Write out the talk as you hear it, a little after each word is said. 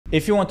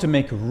If you want to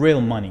make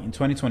real money in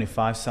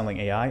 2025 selling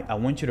AI, I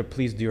want you to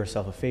please do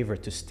yourself a favor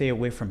to stay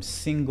away from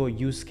single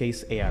use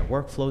case AI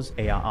workflows,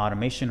 AI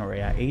automation, or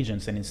AI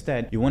agents, and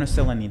instead you want to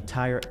sell an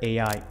entire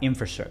AI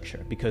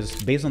infrastructure,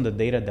 because based on the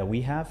data that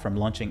we have from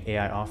launching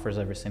AI offers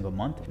every single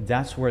month,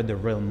 that's where the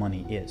real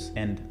money is.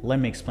 And let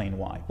me explain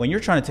why. When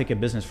you're trying to take a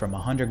business from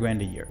 100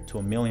 grand a year to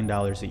 $1 million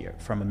a year,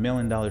 from $1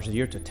 million a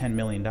year to $10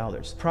 million,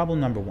 problem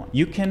number one,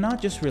 you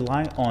cannot just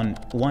rely on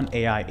one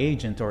AI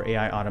agent or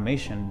AI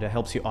automation that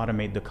helps you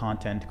automate the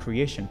content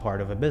creation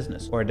part of a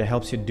business, or that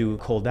helps you do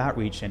cold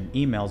outreach and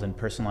emails and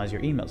personalize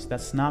your emails.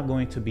 That's not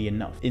going to be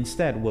enough.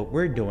 Instead, what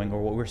we're doing,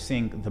 or what we're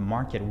seeing the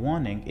market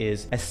wanting,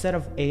 is a set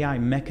of AI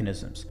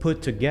mechanisms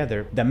put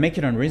together that make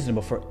it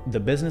unreasonable for the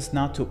business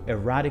not to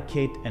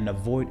eradicate and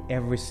avoid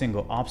every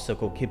single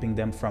obstacle keeping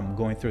them from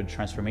going through the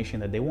transformation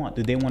that they want.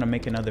 Do they want to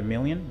make another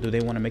million? Do they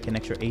want to make an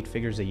extra 8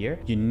 figures a year?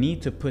 You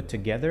need to put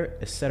together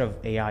a set of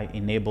AI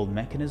enabled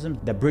mechanisms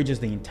that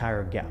bridges the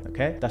entire gap.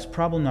 Okay, that's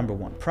problem number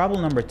one.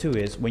 Problem number two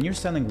is, when you're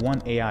selling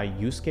one AI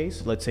use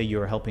case, let's say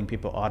you're helping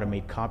people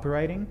automate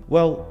copywriting,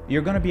 well,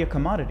 you're going to be a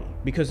commodity,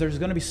 because there's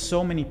going to be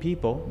so many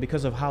people,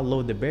 because of how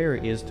low the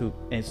barrier is to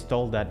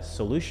install that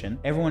solution.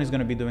 Everyone is going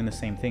to be doing the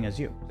same thing as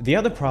you. The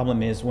other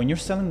problem is, when you're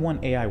selling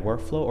one AI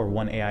workflow or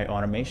one AI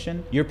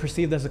automation, you're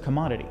perceived as a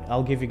commodity.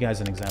 I'll give you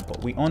guys an example.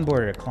 We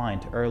onboarded a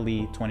client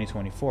early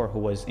 2024 who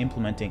was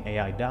implementing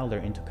AI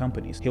dialer into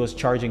companies. He was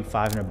charging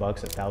 $500,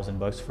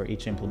 $1,000 for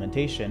each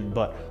implementation,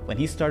 but when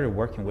he started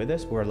working with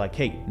us, we were like,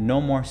 hey, no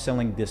more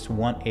selling this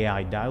one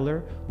AI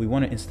dialer. We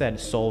want to instead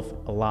solve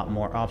a lot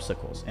more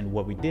obstacles. And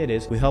what we did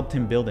is we helped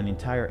him build an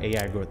entire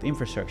AI growth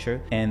infrastructure,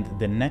 and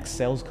the next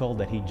sales call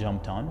that he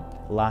jumped on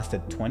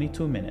lasted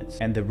 22 minutes.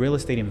 And the real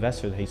estate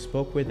investor that he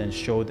spoke with and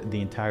showed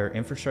the entire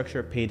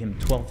infrastructure paid him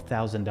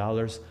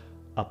 $12,000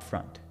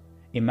 upfront.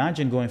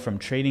 Imagine going from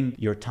trading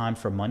your time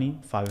for money,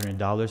 $500,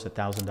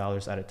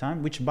 $1,000 at a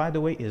time, which by the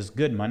way is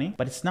good money,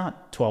 but it's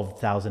not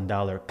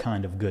 $12,000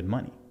 kind of good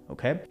money.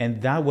 Okay, and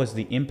that was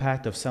the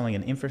impact of selling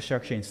an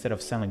infrastructure instead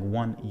of selling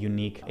one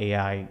unique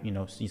AI,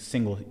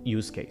 single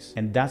use case.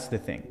 And that's the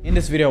thing. In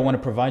this video, I want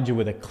to provide you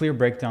with a clear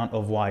breakdown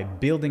of why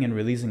building and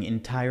releasing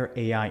entire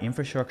AI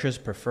infrastructures,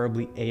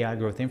 preferably AI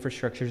growth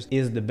infrastructures,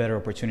 is the better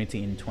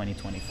opportunity in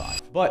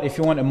 2025. But if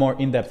you want a more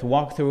in-depth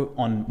walkthrough,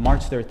 on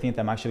March 13th,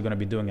 I'm actually going to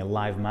be doing a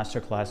live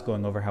masterclass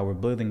going over how we're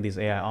building these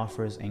AI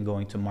offers and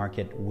going to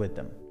market with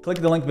them. Click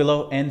the link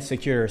below and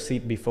secure your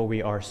seat before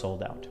we are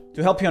sold out.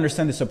 To help you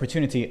understand this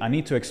opportunity, I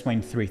need to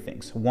explain three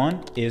things.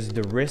 One is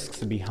the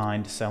risks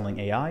behind selling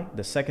AI.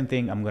 The second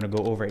thing, I'm going to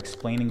go over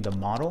explaining the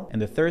model.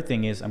 And the third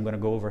thing is I'm going to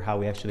go over how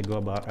we actually go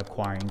about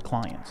acquiring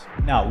clients.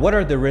 Now, what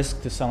are the risks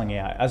to selling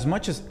AI? As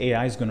much as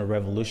AI is going to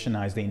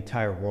revolutionize the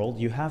entire world,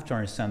 you have to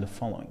understand the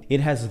following.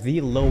 It has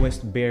the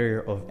lowest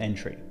barrier of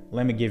entry.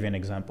 Let me give you an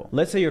example.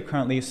 Let's say you're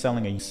currently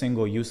selling a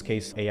single use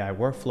case AI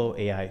workflow,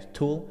 AI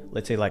tool.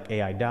 Let's say like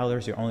AI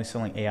dialers, you're only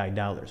selling AI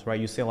dialers, right?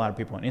 You see a lot of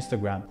people on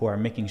Instagram who are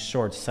making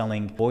shorts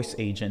selling voice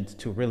agents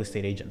to real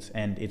estate agents,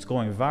 and it's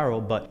going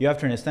viral. But you have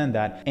to understand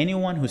that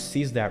anyone who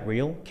sees that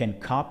reel can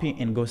copy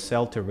and go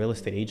sell to real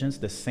estate agents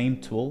the same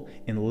tool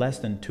in less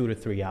than 2 to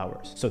 3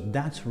 hours. So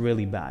that's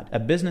really bad. A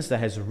business that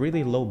has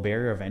really low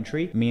barrier of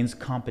entry means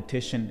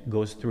competition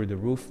goes through the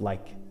roof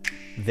like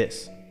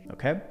this.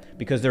 Okay?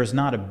 Because there's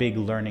not a big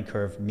learning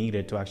curve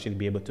needed to actually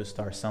be able to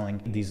start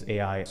selling these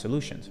AI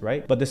solutions,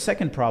 right? But the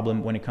second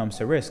problem when it comes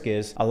to risk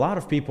is a lot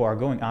of people are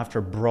going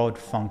after broad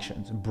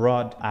functions,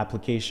 broad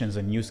applications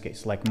and use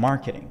cases like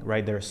marketing,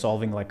 right? They're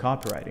solving like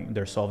copywriting,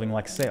 they're solving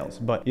like sales.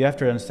 But you have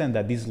to understand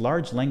that these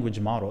large language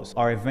models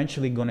are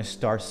eventually going to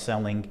start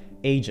selling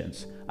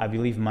agents. I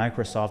believe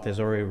Microsoft has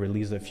already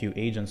released a few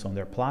agents on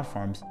their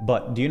platforms,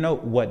 but do you know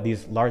what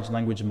these large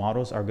language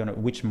models are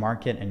which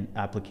market and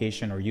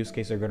application or use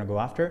case they're gonna go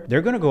after?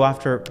 They're gonna go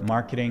after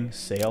marketing,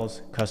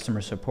 sales, customer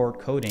support,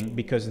 coding,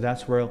 because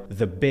that's where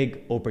the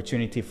big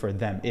opportunity for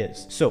them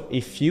is. So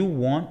if you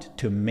want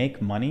to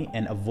make money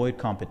and avoid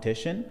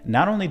competition,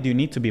 not only do you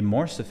need to be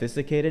more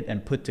sophisticated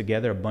and put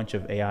together a bunch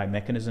of AI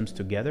mechanisms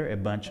together, a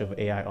bunch of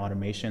AI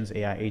automations,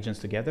 AI agents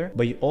together,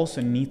 but you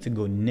also need to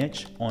go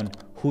niche on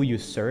who you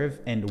serve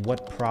and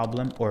what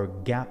problem or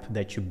gap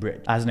that you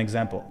bridge. As an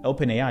example,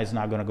 OpenAI is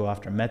not going to go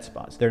after med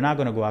spas. They're not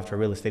going to go after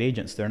real estate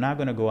agents. They're not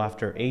going to go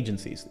after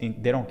agencies.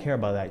 They don't care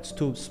about that. It's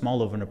too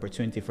small of an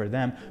opportunity for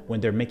them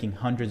when they're making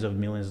hundreds of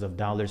millions of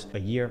dollars a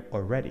year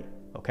already.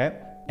 Okay?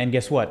 And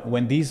guess what?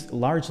 When these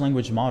large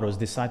language models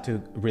decide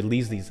to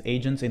release these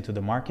agents into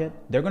the market,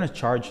 they're going to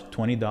charge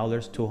 $20,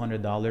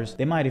 $200.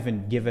 They might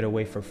even give it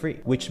away for free,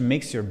 which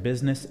makes your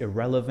business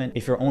irrelevant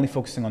if you're only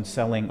focusing on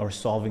selling or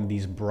solving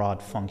these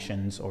broad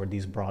functions or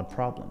these broad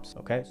problems.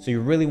 Okay? So you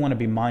really want to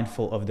be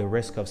mindful of the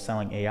risk of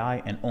selling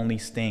AI and only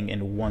staying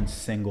in one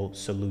single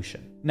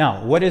solution.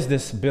 Now, what is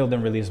this build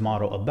and release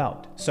model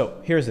about?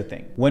 So here's the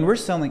thing. When we're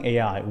selling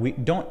AI, we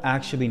don't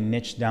actually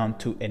niche down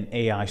to an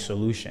AI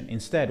solution.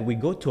 Instead, we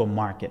go to a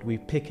market, we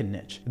pick a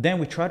niche. Then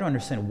we try to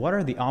understand what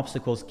are the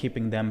obstacles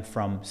keeping them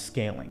from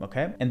scaling,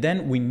 okay? And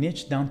then we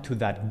niche down to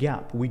that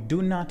gap. We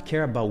do not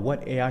care about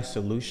what AI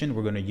solution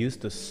we're gonna use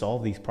to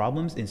solve these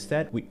problems.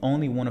 Instead, we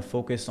only wanna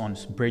focus on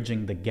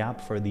bridging the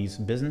gap for these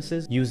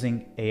businesses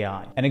using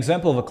AI. An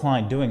example of a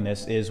client doing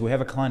this is we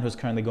have a client who's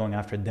currently going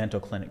after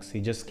dental clinics.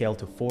 He just scaled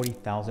to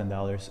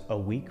 $40,000 a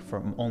week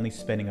from only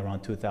spending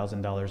around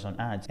 $2,000 on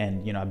ads,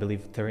 and I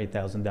believe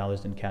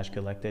 $30,000 in cash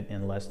collected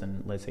in less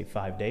than, let's say,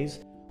 5 days.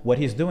 What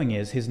he's doing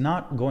is he's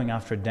not going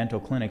after dental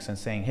clinics and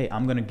saying, hey,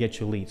 I'm gonna get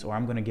you leads or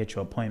I'm gonna get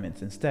you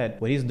appointments. Instead,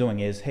 what he's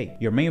doing is, hey,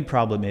 your main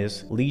problem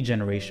is lead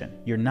generation.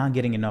 You're not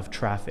getting enough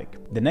traffic.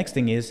 The next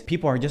thing is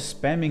people are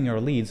just spamming your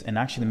leads and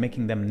actually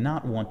making them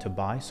not want to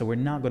buy. So we're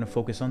not gonna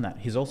focus on that.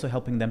 He's also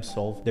helping them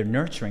solve their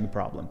nurturing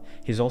problem.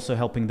 He's also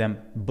helping them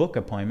book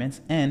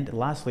appointments. And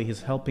lastly,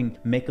 he's helping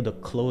make the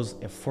close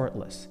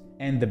effortless.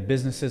 And the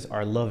businesses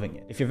are loving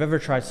it. If you've ever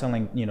tried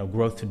selling,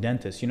 growth to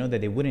dentists, you know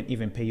that they wouldn't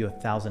even pay you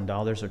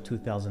 $1,000 or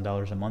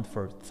 $2,000 a month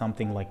for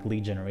something like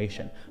lead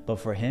generation. But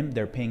for him,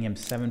 they're paying him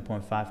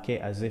 $7.5K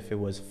as if it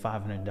was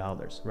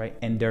 $500, right?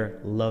 And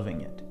they're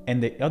loving it.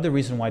 And the other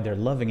reason why they're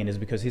loving it is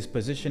because he's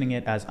positioning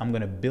it as, I'm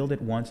gonna build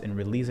it once and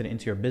release it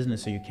into your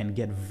business so you can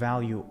get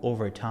value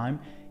over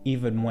time,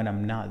 even when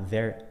I'm not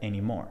there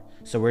anymore.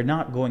 So we're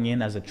not going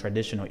in as a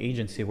traditional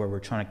agency where we're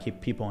trying to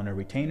keep people on a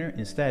retainer.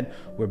 Instead,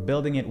 we're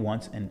building it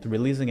once and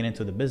releasing it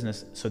into the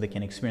business so they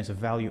can experience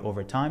value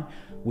over time,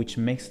 which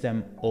makes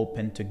them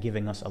open to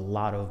giving us a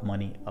lot of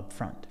money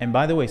upfront. And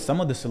by the way,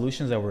 some of the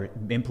solutions that we're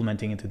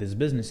implementing into this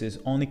businesses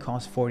only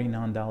cost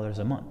 $49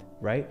 a month,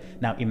 right?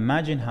 Now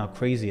imagine how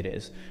crazy it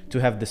is to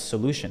have this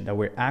solution that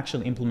we're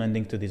actually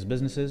implementing to these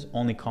businesses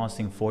only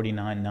costing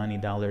 $49,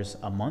 $90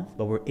 a month,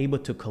 but we're able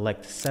to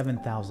collect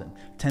 $7,000,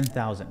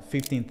 $10,000,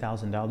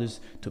 $15,000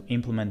 to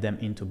implement them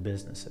into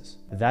businesses.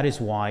 That is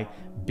why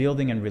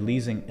building and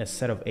releasing a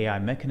set of AI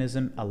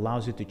mechanism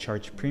allows you to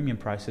charge premium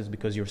prices,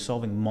 because you're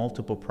solving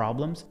multiple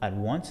problems at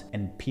once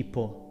and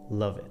people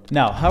love it.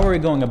 Now, how are we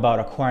going about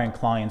acquiring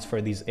clients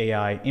for these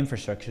AI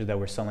infrastructure that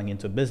we're selling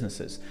into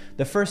businesses?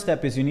 The first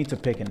step is you need to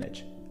pick a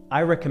niche.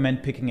 I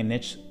recommend picking a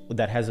niche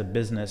that has a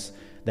business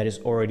that is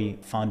already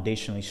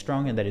foundationally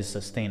strong and that is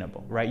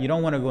sustainable, right? You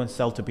don't want to go and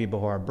sell to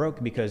people who are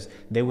broke, because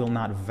they will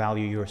not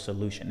value your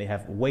solution. They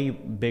have way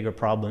bigger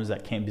problems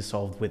that can't be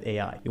solved with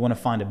AI. You want to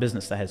find a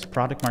business that has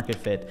product market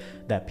fit,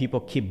 that people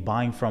keep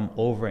buying from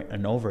over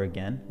and over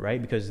again,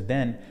 right? Because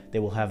then they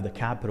will have the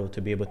capital to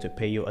be able to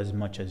pay you as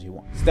much as you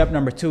want. Step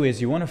number 2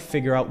 is you want to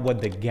figure out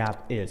what the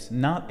gap is.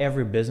 Not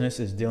every business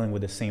is dealing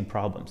with the same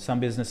problem.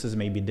 Some businesses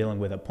may be dealing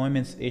with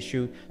appointments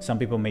issue. Some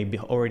people may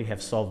already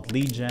have solved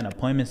lead gen,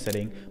 appointment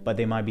setting, but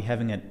they might be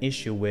having an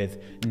issue with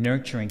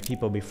nurturing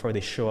people before they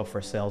show up for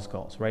sales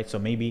calls, right? So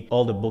maybe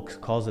all the book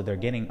calls that they're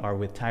getting are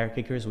with tire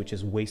kickers, which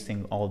is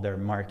wasting all their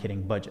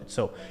marketing budget.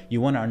 So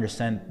you want to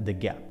understand the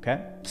gap,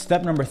 okay?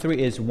 Step number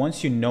 3 is,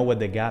 once you know what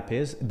the gap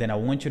is, then I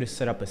want you to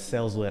set up a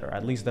sales letter.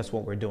 At least that's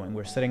what we're doing.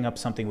 We're setting up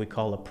something we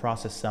call a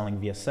process selling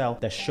VSL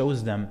that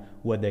shows them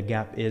what the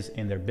gap is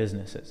in their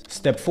businesses.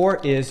 Step 4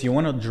 is you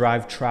want to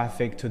drive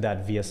traffic to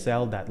that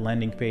VSL, that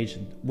landing page.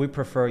 We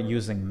prefer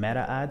using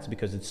meta ads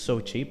because it's so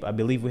cheap. I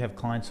believe we have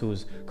clients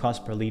whose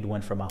cost per lead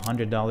went from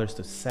 $100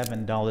 to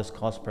 $7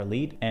 cost per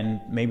lead,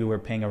 and maybe we're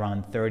paying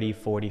around $30,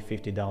 $40,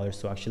 $50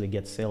 to actually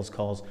get sales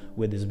calls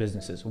with these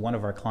businesses. One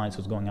of our clients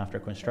who's going after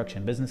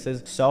construction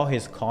businesses saw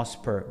his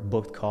cost per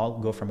booked call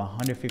go from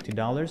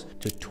 $150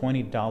 to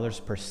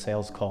 $20 per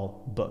sales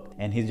call booked,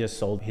 and he just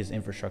sold his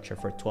infrastructure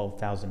for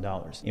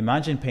 $12,000.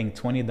 Imagine paying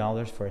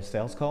 $20 for a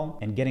sales call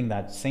and getting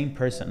that same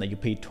person that you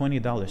paid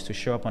 $20 to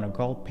show up on a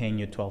call paying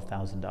you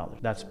 $12,000.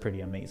 That's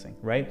pretty amazing,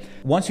 right?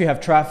 Once you have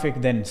traffic,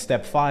 then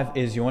step 5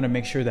 is you want to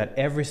make sure that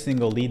every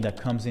single lead that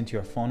comes into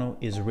your funnel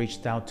is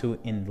reached out to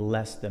in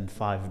less than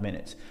 5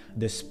 minutes.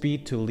 The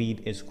speed to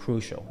lead is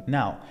crucial.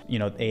 Now,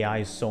 AI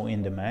is so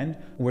in demand.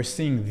 We're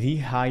seeing the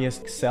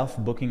highest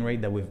self-booking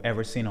rate that we've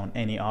ever seen on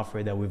any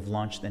offer that we've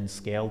launched and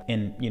scaled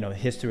in,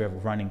 history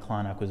of running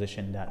client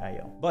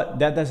acquisition.io. But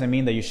that doesn't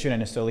mean that you shouldn't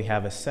necessarily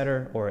have a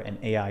setter or an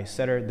AI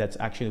setter that's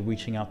actually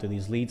reaching out to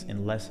these leads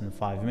in less than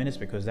 5 minutes,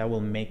 because that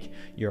will make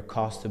your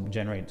cost to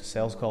generate the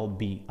sales call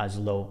be as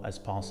low as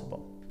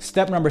possible.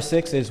 Step number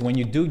 6 is, when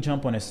you do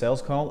jump on a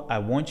sales call, I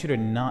want you to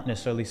not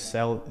necessarily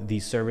sell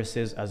these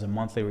services as a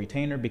monthly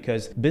retainer,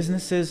 because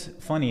businesses,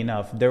 funny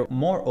enough, they're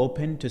more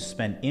open to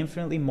spend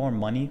infinitely more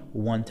money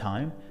one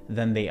time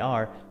than they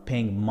are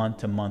paying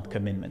month-to-month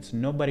commitments.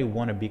 Nobody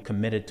want to be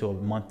committed to a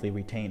monthly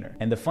retainer.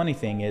 And the funny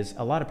thing is,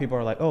 a lot of people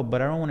are like, oh,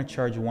 but I don't want to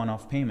charge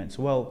one-off payments.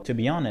 Well, to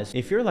be honest,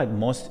 if you're like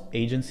most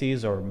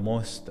agencies or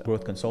most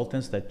growth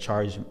consultants that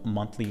charge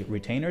monthly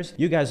retainers,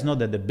 you guys know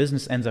that the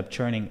business ends up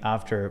churning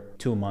after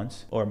 2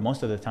 months, or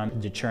most of the time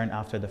the churn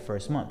after the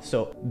first month.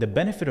 So the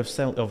benefit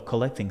of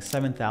collecting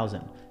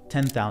 $7,000,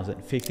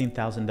 $10,000,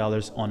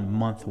 $15,000 on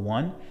month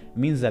 1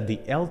 means that the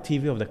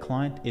LTV of the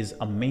client is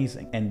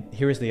amazing. And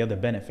here's the other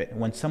benefit.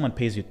 When someone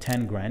pays you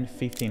 10 grand,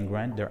 15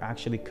 grand, they're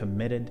actually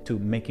committed to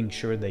making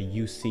sure that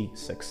you see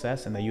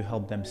success and that you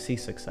help them see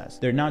success.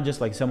 They're not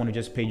just like someone who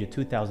just paid you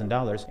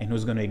 $2,000 and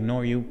who's going to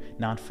ignore you,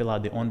 not fill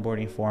out the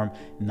onboarding form,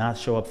 not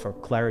show up for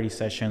clarity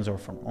sessions or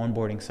for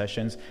onboarding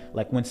sessions.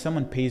 Like when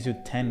someone pays you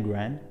 10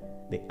 grand,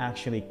 they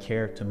actually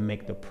care to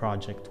make the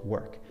project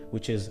work,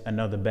 which is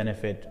another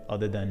benefit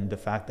other than the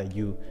fact that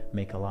you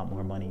make a lot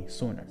more money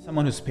sooner.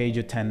 Someone who's paid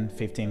you 10,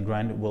 15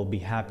 grand will be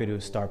happy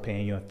to start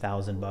paying you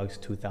 $1,000,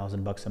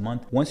 $2,000 a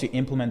month. Once you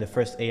implement the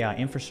first AI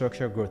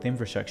infrastructure, growth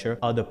infrastructure,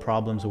 other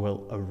problems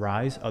will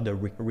arise, other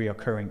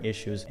reoccurring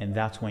issues, and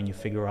that's when you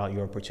figure out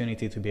your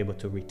opportunity to be able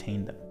to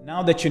retain them.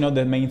 Now that you know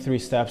the main 3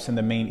 steps and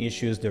the main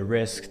issues, the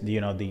risk,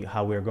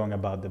 how we're going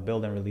about the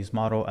build and release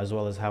model, as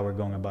well as how we're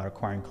going about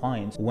acquiring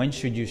clients, when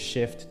should you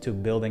shift to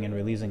building and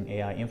releasing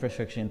AI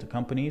infrastructure into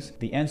companies?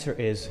 The answer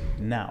is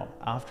now.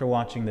 After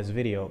watching this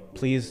video,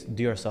 please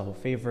do yourself a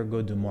favor,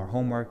 go do more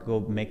homework, go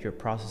make your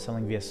process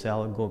selling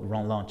VSL, go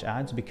launch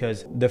ads,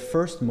 because the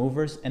first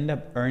movers end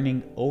up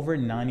earning over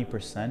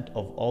 90%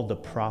 of all the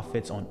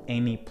profits on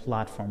any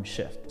platform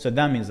shift. So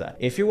that means that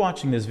if you're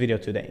watching this video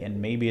today,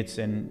 and maybe it's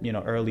in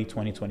early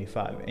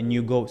 2025, and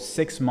you go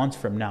 6 months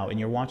from now and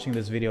you're watching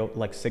this video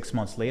like 6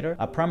 months later,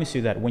 I promise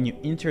you that when you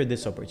enter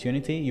this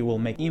opportunity, you will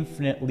make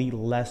infinitely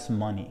less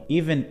money.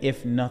 Even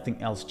if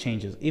nothing else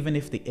changes, even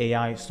if the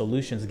AI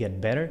solutions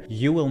get better,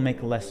 you will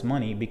make less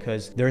money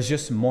because there's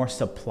just more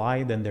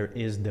supply than there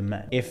is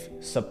demand. If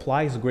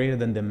supply is greater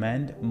than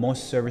demand,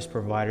 most service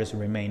providers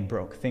remain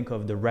broke. Think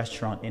of the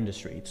restaurant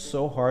industry. It's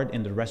so hard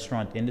in the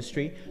restaurant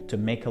industry to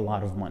make a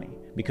lot of money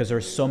because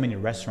there's so many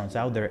restaurants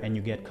out there and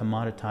you get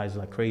commoditized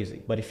like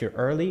crazy. But if you're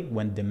early,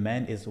 when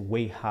demand is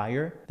way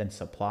higher than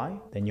supply,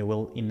 then you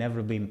will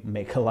inevitably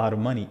make a lot of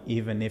money,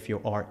 even if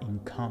you are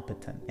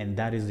incompetent. And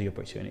that is the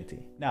opportunity.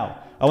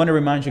 Now, I want to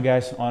remind you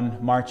guys,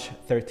 on March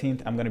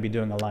 13th, I'm going to be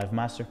doing a live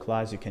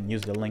masterclass. You can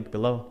use the link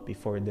below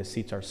before the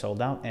seats are sold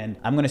out. And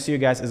I'm going to see you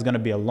guys. It's going to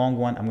be a long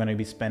one. I'm going to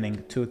be spending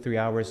 2-3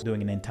 hours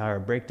doing an entire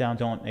breakdown.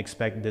 Don't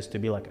expect this to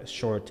be like a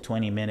short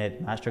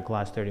 20-minute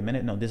masterclass,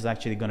 30-minute. No, this is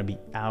actually going to be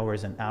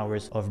hours and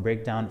hours of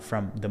breakdown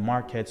from the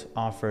markets,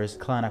 offers,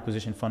 client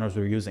acquisition funnels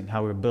we're using,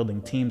 how we're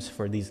building teams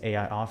for these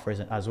AI offers,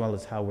 as well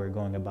as how we're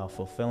going about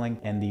fulfilling,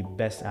 and the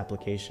best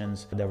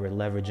applications that we're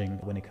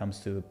leveraging when it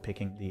comes to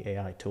picking the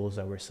AI tools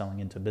that we're selling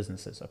into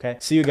businesses. Okay,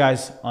 see you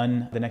guys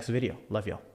on the next video. Love y'all.